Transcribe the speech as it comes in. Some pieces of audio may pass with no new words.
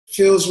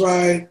feels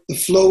right, the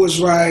flow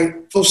is right,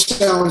 flow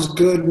sounds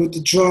good with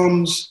the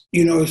drums.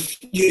 You know,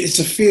 it's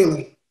a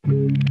feeling.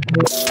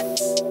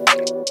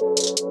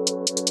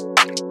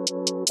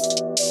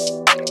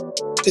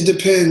 It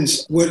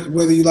depends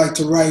whether you like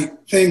to write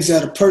things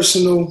that are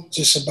personal,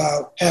 just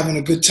about having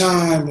a good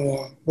time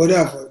or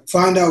whatever.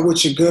 Find out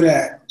what you're good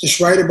at.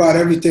 Just write about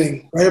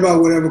everything. Write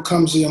about whatever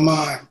comes to your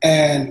mind.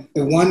 And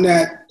the one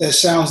that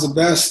sounds the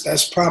best,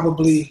 that's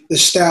probably the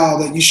style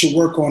that you should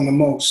work on the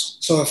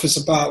most. So if it's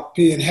about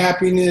being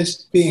happy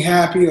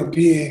or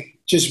being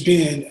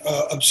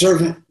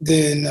observant,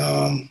 then,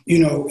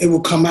 it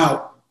will come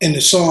out in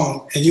the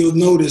song and you'll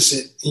notice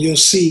it and you'll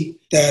see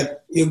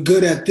that you're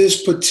good at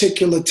this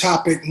particular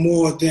topic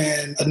more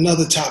than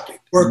another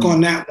topic. Work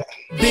on that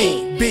one.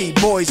 Be,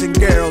 boys and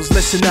girls,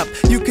 listen up.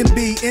 You can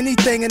be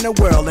anything in the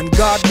world, and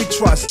God we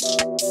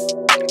trust.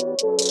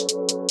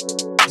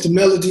 It's the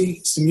melody,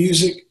 it's the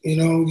music. You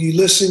know, you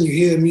listen, you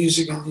hear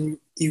music, and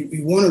you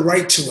want to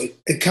write to it.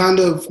 It kind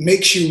of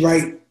makes you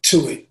write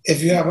to it.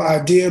 If you have an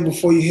idea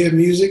before you hear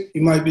music,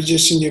 you might be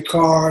just in your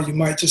car, you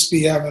might just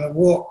be having a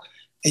walk,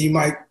 and you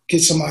might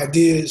get some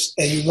ideas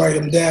and you write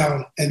them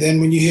down. And then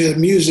when you hear the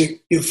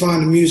music, you'll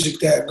find the music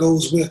that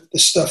goes with the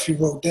stuff you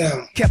wrote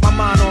down. Kept my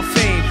mind on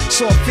fame,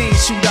 saw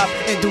fiends shoot up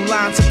and do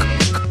lines of...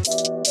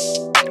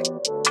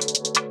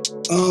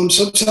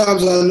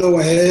 Sometimes I know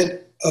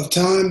ahead of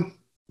time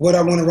what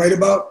I want to write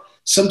about.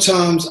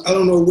 Sometimes I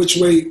don't know which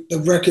way the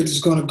record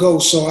is going to go,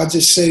 so I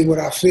just say what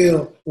I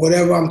feel.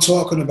 Whatever I'm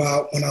talking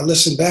about, when I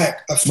listen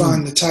back, I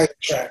find the title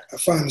track, I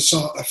find the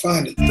song, I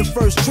find it. The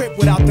first trip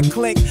without the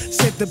click,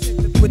 sent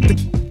with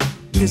the...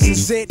 This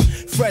is it,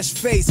 fresh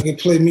face. I can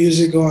play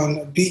music on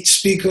a beat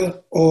speaker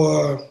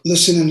or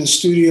listen in the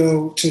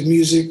studio to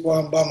music while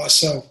I'm by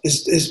myself.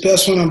 It's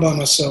best when I'm by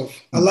myself.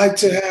 I like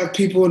to have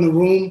people in the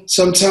room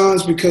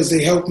sometimes because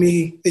they help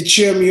me, they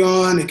cheer me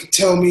on, they can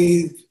tell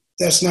me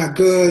that's not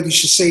good, you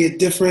should say it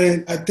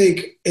different. I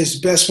think it's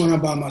best when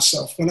I'm by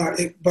myself.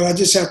 But I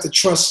just have to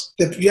trust,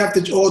 that you have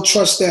to all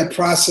trust that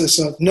process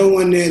of no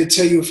one there to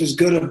tell you if it's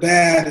good or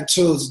bad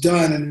until it's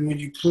done and when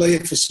you play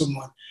it for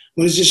someone.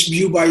 When it's just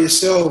you by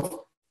yourself,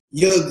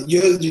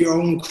 you're your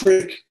own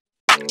critic.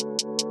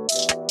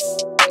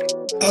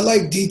 I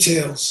like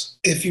details.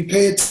 If you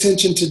pay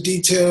attention to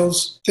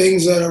details,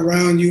 things that are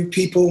around you,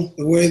 people,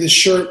 the way the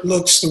shirt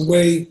looks, the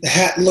way the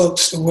hat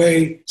looks, the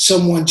way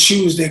someone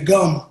chews their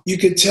gum, you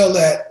could tell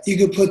that, you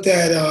could put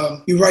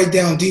that, you write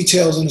down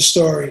details in the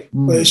story,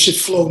 but it should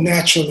flow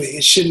naturally.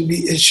 It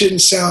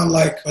shouldn't sound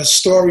like a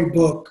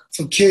storybook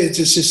for kids.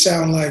 It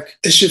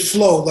should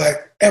flow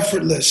like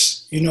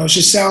effortless. You know, it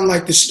should sound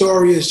like the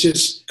story is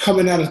just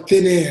coming out of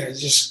thin air,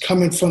 just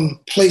coming from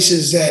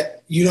places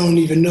that you don't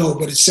even know,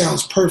 but it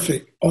sounds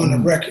perfect on the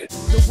record.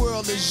 The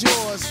world is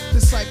yours,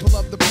 disciple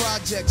of the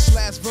project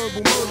 /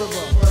 verbal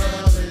murderer.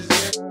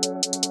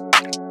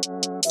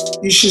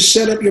 You should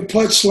set up your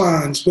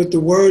punchlines with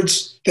the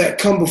words that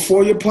come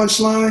before your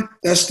punchline.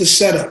 That's the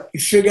setup. You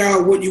figure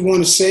out what you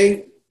want to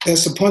say.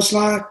 That's the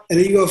punchline. And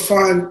then you're going to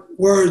find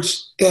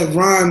words that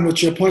rhyme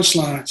with your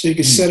punchline. So you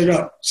can set it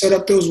up. Set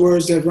up those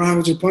words that rhyme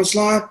with your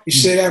punchline. You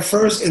say that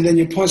first, and then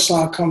your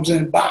punchline comes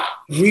in. Bah!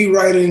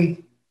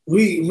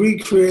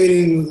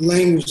 Recreating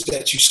language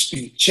that you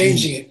speak,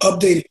 changing it,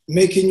 updating,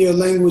 making your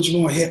language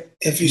more hip.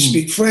 If you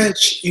speak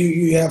French,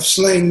 you have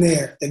slang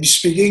there. If you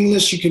speak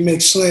English, you can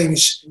make slang.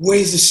 It's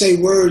ways to say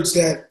words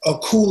that are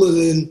cooler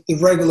than the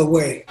regular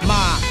way.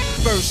 My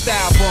first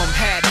album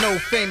had no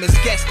famous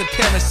guest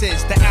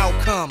appearances. The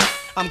outcome,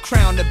 I'm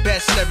crowned the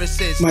best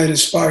lyricist. Might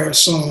inspire a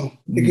song.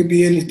 It could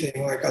be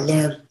anything. Like I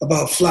learned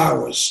about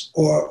flowers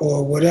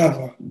or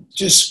whatever.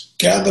 Just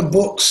gather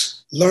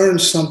books, learn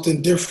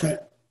something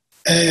different.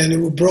 And it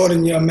will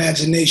broaden your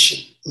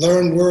imagination.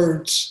 Learn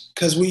words,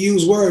 because we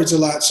use words a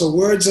lot. So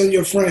words are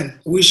your friend.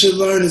 We should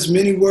learn as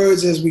many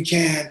words as we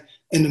can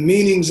and the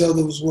meanings of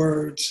those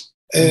words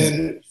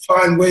and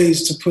find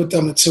ways to put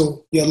them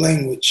into your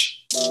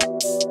language.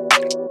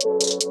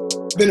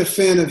 I've been a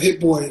fan of Hit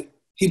Boy.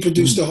 He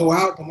produced the whole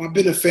album. I've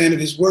been a fan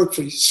of his work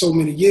for so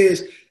many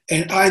years.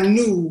 And I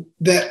knew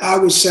that I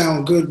would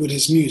sound good with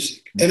his music.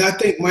 And I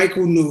think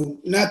Michael knew,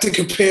 not to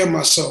compare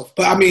myself,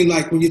 but I mean,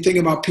 like when you think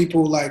about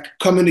people like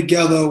coming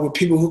together with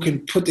people who can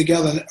put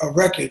together a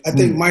record, I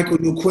think Michael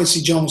knew Quincy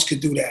Jones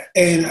could do that.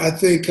 And I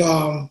think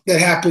that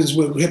happens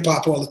with hip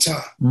hop all the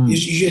time. You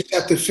just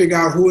have to figure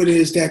out who it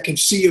is that can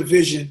see your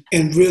vision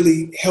and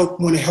really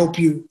want to help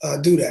you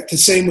do that. The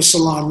same with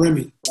Salaam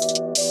Remi.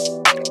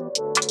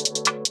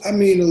 I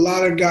mean, a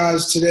lot of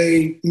guys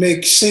today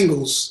make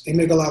singles. They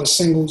make a lot of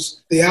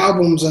singles. The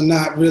albums are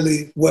not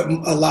really what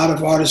a lot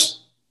of artists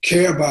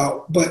care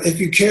about. But if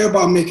you care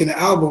about making an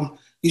album,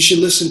 you should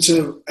listen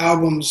to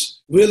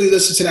albums, really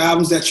listen to the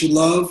albums that you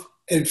love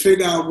and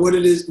figure out what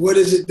is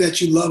it that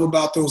you love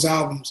about those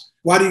albums.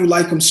 Why do you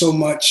like them so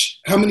much?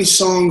 How many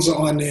songs are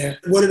on there?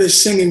 What are they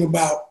singing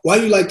about? Why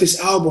do you like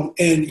this album?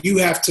 And you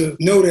have to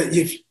know that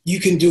if you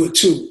can do it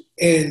too.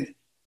 And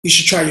you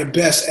should try your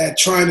best at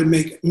trying to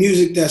make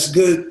music that's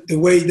good the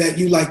way that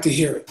you like to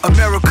hear it.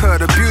 America,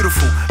 the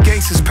beautiful,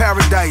 gangster's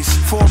paradise.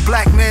 For a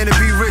black man to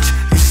be rich,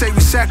 you say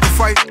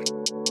sacrifice.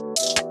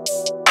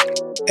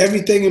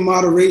 Everything in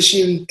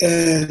moderation,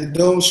 and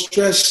don't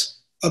stress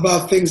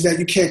about things that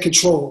you can't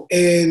control,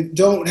 and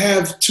don't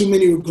have too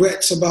many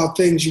regrets about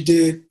things you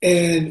did,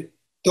 and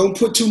don't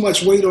put too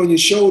much weight on your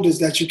shoulders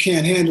that you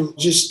can't handle.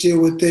 Just deal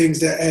with things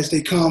that as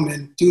they come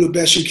and do the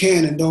best you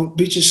can, and don't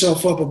beat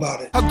yourself up about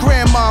it. Her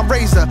grandma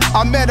raised her.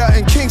 I met her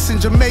in Kingston,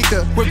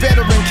 Jamaica, where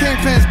veteran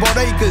kingpins bought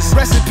acres.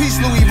 Rest in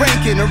peace, Louis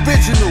Rankin,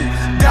 original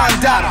Don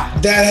Dada.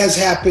 That has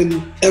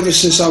happened ever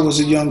since I was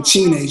a young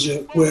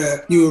teenager,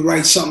 where you would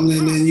write something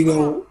and then you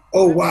go,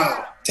 oh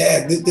wow,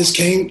 Dad, this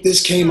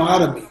came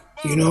out of me,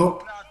 you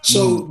know?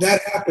 So that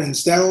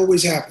happens. That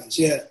always happens,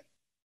 yeah.